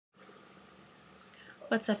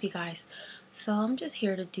What's up, you guys? So I'm just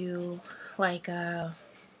here to do like a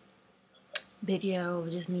video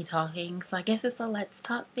of just me talking. So I guess it's a let's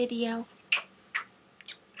talk video.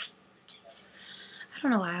 I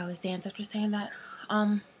don't know why I always dance after saying that.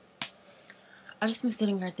 I just been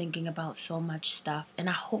sitting here thinking about so much stuff, and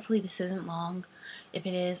hopefully this isn't long. If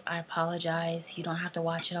it is, I apologize. You don't have to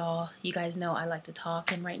watch it all. You guys know I like to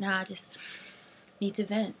talk, and right now I just need to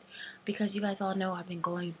vent because you guys all know I've been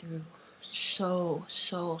going through so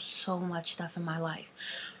much stuff in my life,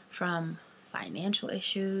 from financial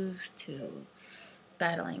issues to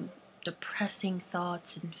battling depressing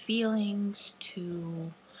thoughts and feelings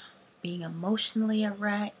to being emotionally a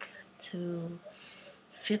wreck to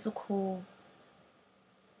physical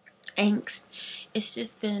angst. It's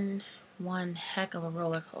just been one heck of a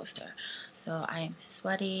roller coaster. So I am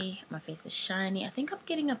sweaty, my face is shiny. I think I'm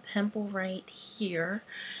getting a pimple right here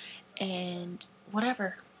and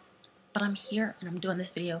whatever. But I'm here and I'm doing this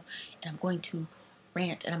video and I'm going to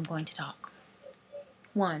rant and I'm going to talk.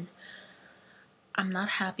 One, I'm not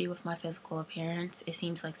happy with my physical appearance. It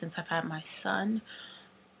seems like since I've had my son,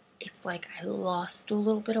 it's like I lost a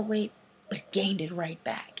little bit of weight but gained it right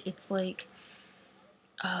back. It's like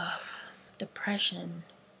depression.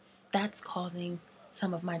 That's causing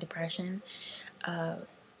some of my depression.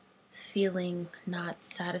 Feeling not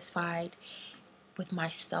satisfied with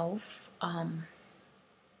myself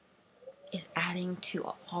is adding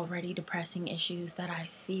to already depressing issues that I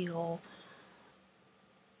feel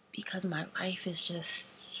because my life is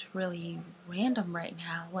just really random right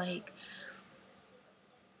now. Like,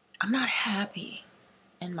 I'm not happy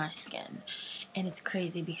in my skin, and it's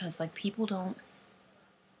crazy because like people don't.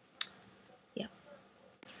 Yeah.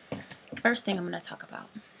 First thing I'm gonna talk about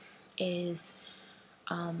is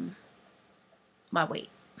my weight.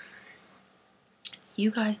 You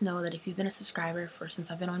guys know that if you've been a subscriber since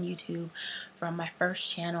I've been on YouTube, from my first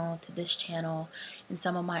channel to this channel, and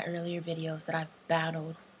some of my earlier videos, that I've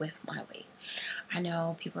battled with my weight. I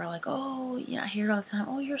know people are like, oh, you know, I hear it all the time,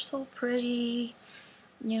 oh, you're so pretty,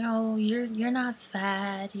 you know, you're not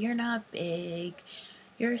fat, you're not big,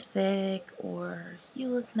 you're thick, or you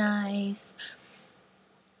look nice.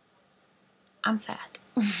 I'm fat.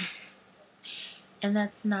 And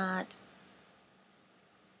that's not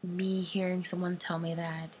me hearing someone tell me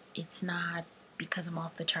that. It's not because I'm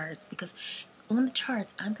off the charts, because on the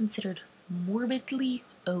charts I'm considered morbidly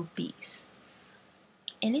obese.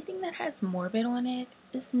 Anything that has morbid on it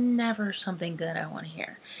is never something good I want to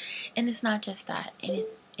hear. And it's not just that.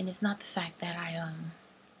 It's not the fact that I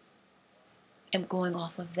am going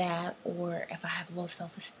off of that, or if I have low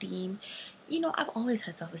self-esteem. You know, I've always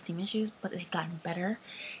had self-esteem issues, but they've gotten better.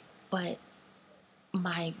 But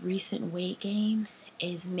my recent weight gain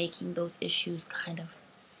is making those issues kind of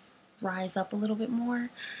rise up a little bit more.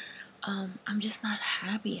 I'm just not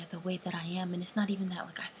happy at the weight that I am, and it's not even that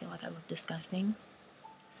like I feel like I look disgusting.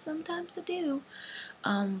 Sometimes I do,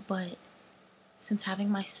 but since having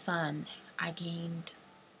my son, I gained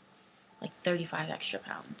like 35 extra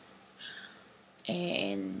pounds,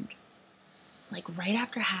 and like right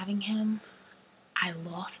after having him, I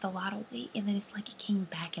lost a lot of weight, and then it's like it came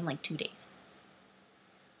back in like 2 days.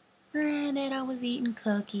 Granted, I was eating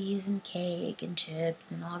cookies and cake and chips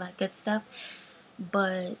and all that good stuff,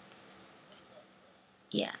 but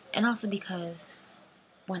yeah, and also because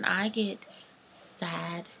when I get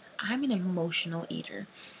sad, I'm an emotional eater.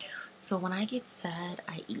 So when I get sad,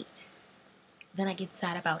 I eat. Then I get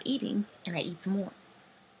sad about eating and I eat some more.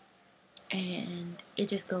 And it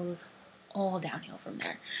just goes all downhill from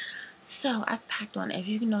there. So I've packed on. If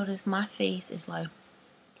you can notice, my face is like,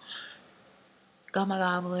 got my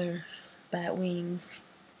gobbler, bat wings,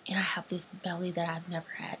 and I have this belly that I've never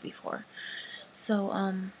had before.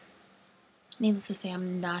 So, needless to say,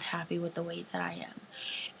 I'm not happy with the weight that I am.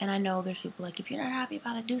 And I know there's people like, if you're not happy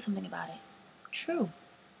about it, do something about it. True.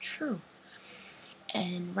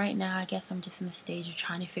 And right now, I guess I'm just in the stage of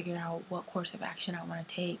trying to figure out what course of action I want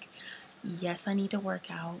to take. Yes, I need to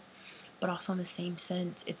work out, but also in the same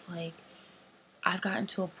sense, it's like I've gotten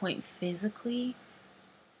to a point physically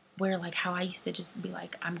where like how I used to just be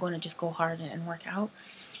like, I'm going to just go hard and work out.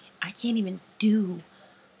 I can't even do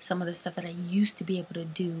some of the stuff that I used to be able to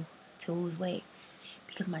do to lose weight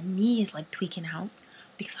because my knee is like tweaking out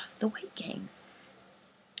because of the weight gain.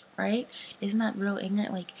 Right? Isn't that real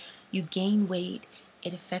ignorant? Like, you gain weight,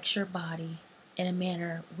 it affects your body in a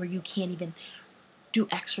manner where you can't even do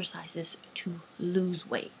exercises to lose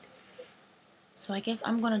weight. So I guess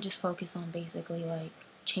I'm gonna just focus on basically like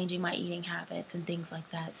changing my eating habits and things like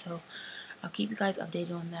that. So I'll keep you guys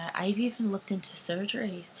updated on that. I've even looked into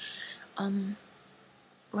surgeries.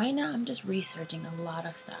 Right now I'm just researching a lot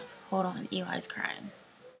of stuff. Hold on, Eli's crying.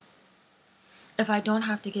 if I don't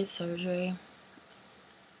have to get surgery,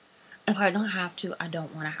 if I don't have to, I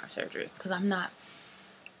don't want to have surgery. Because I'm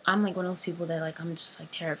like one of those people that, like, I'm just,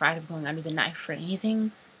 like, terrified of going under the knife for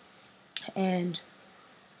anything. And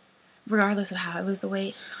regardless of how I lose the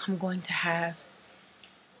weight, I'm going to have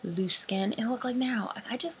loose skin. And look, like now,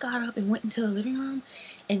 I just got up and went into the living room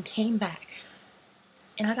and came back.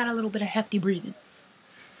 And I got a little bit of hefty breathing.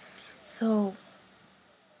 So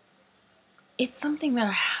it's something that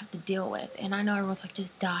I have to deal with. And I know everyone's like,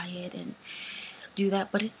 just diet and do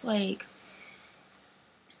that. But it's like,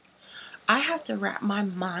 I have to wrap my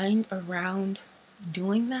mind around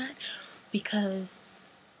doing that, because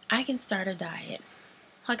I can start a diet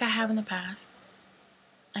like I have in the past.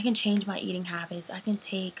 I can change my eating habits. I can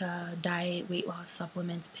take diet, weight loss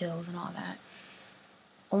supplements, pills, and all that,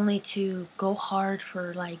 only to go hard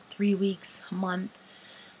for like 3 weeks, a month,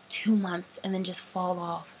 2 months, and then just fall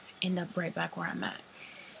off, end up right back where I'm at.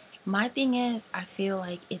 My thing is, I feel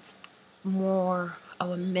like it's more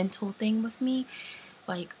of a mental thing with me.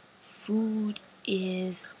 Like, food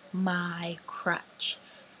is my crutch.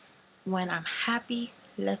 When I'm happy,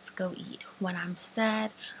 let's go eat. When I'm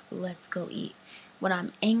sad, let's go eat. When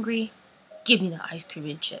I'm angry, give me the ice cream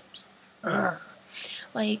and chips.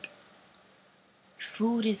 Like,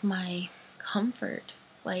 food is my comfort.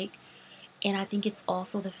 Like, and I think it's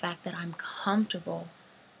also the fact that I'm comfortable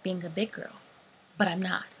being a big girl, but I'm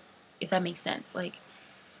not, if that makes sense. Like,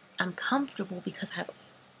 I'm comfortable because I've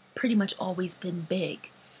pretty much always been big,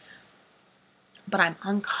 but I'm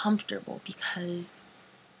uncomfortable because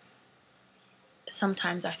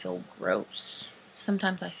sometimes I feel gross.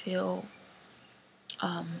 Sometimes I feel,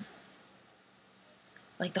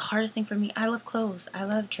 like, the hardest thing for me, I love clothes. I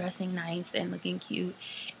love dressing nice and looking cute.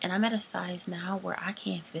 And I'm at a size now where I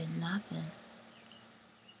can't fit nothing.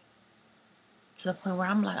 To the point where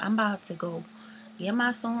I'm like, I'm about to go get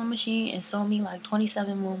my sewing machine and sew me like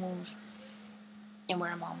 27 muumuus and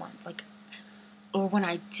wear them all month. Like, or when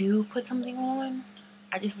I do put something on,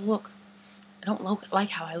 I don't like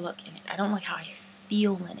how I look in it. I don't like how I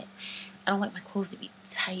feel in it. I don't like my clothes to be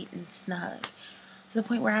tight and snug. To the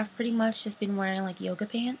point where I've pretty much just been wearing like yoga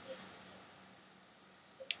pants.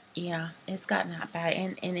 Yeah, it's gotten that bad,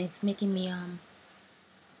 and it's making me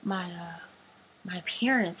my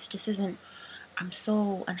appearance just isn't. I'm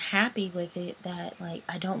so unhappy with it that, like,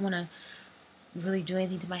 I don't want to really do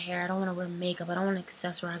anything to my hair. I don't want to wear makeup. I don't want to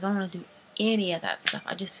accessorize. I don't want to do any of that stuff.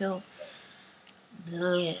 I just feel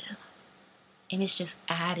bleh. And it's just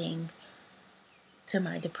adding to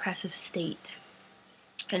my depressive state.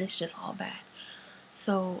 And it's just all bad.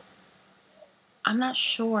 So I'm not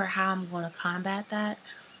sure how I'm going to combat that.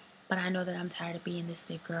 But I know that I'm tired of being this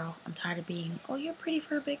big girl. I'm tired of being, oh, you're pretty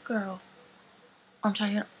for a big girl. Or I'm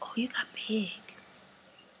tired of, oh, you got big.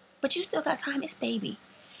 But you still got time. It's baby.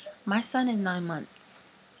 My son is 9 months.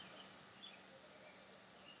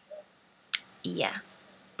 Yeah.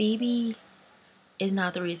 Baby is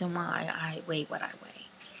not the reason why I weigh what I weigh.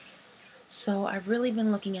 So I've really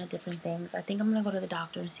been looking at different things. I think I'm going to go to the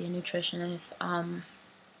doctor and see a nutritionist.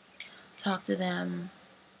 Talk to them.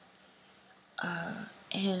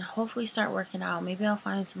 And hopefully start working out. Maybe I'll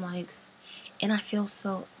find some, like, and I feel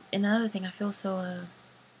so, another thing, I feel so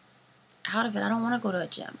out of it. I don't want to go to a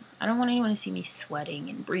gym. I don't want anyone to see me sweating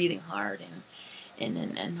and breathing hard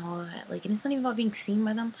and all of that. Like, and it's not even about being seen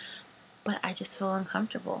by them, but I just feel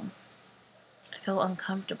uncomfortable. I feel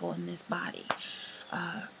uncomfortable in this body.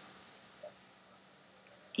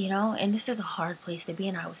 You know, and this is a hard place to be,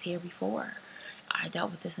 and I was here before. I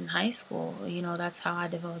dealt with this in high school. You know, that's how I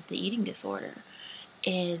developed the eating disorder.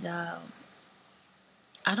 And I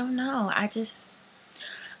don't know.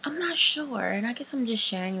 I'm not sure. And I guess I'm just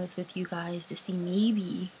sharing this with you guys to see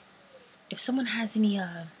maybe if someone has any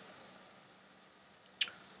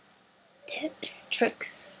tips,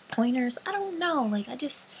 tricks, pointers. I don't know. Like, I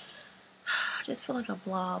just feel like a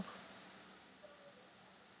blob.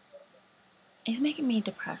 It's making me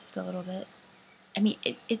depressed a little bit. I mean,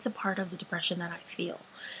 it's a part of the depression that I feel.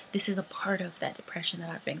 This is a part of that depression that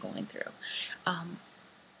I've been going through.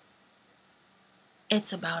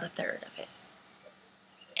 It's about a third of it.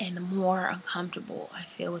 And the more uncomfortable I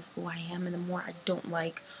feel with who I am, and the more I don't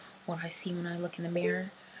like what I see when I look in the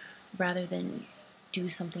mirror, rather than do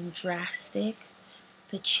something drastic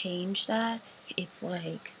to change that, it's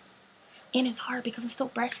like, and it's hard because I'm still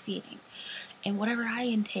breastfeeding. And whatever I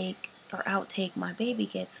intake or outtake, my baby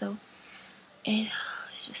gets. So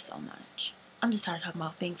it's just so much. I'm just tired of talking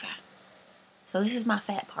about being fat. So this is my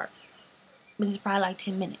fat part. But it's probably like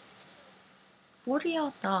 10 minutes. What are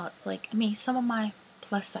y'all thoughts? Like, I mean, some of my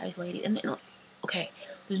plus size ladies, and okay,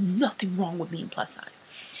 there's nothing wrong with being plus size.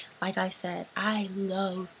 Like I said, I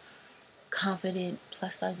love confident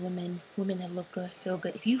plus size women, women that look good, feel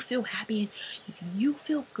good. If you feel happy and if you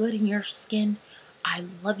feel good in your skin, I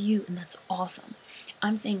love you, and that's awesome.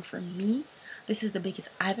 I'm saying for me, this is the biggest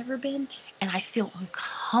I've ever been, and I feel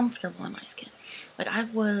uncomfortable in my skin. Like I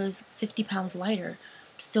was 50 pounds lighter,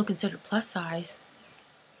 still considered plus size,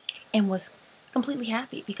 and was completely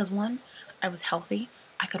happy because one, I was healthy.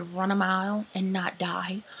 I could run a mile and not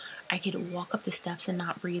die. I could walk up the steps and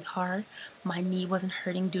not breathe hard. My knee wasn't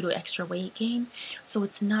hurting due to extra weight gain. So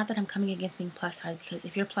it's not that I'm coming against being plus size, because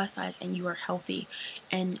if you're plus size and you are healthy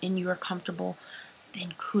and you are comfortable,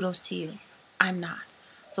 then kudos to you. I'm not.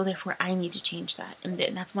 So therefore I need to change that. And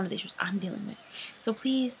that's one of the issues I'm dealing with. So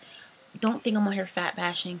please don't think I'm on here fat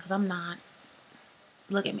bashing, because I'm not.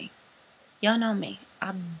 Look at me. Y'all know me.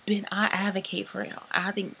 I advocate for y'all.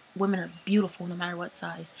 I think women are beautiful no matter what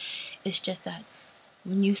size. It's just that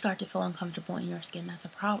when you start to feel uncomfortable in your skin, that's a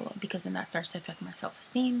problem, because then that starts to affect my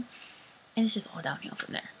self-esteem, and it's just all downhill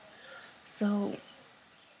from there. So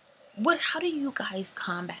how do you guys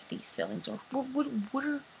combat these feelings, or what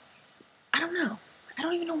are, I don't know. I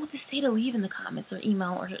don't even know what to say to leave in the comments or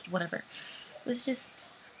email or whatever. It's just,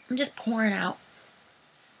 I'm just pouring out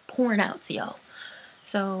to y'all.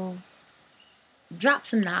 So drop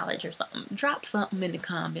some knowledge or something. Drop something in the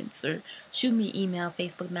comments, or shoot me an email,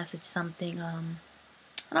 Facebook message, something. And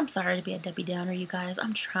I'm sorry to be a Debbie Downer, you guys.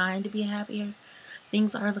 I'm trying to be happier.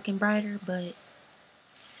 Things are looking brighter, but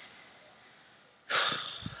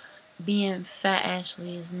being fat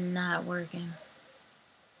Ashley is not working.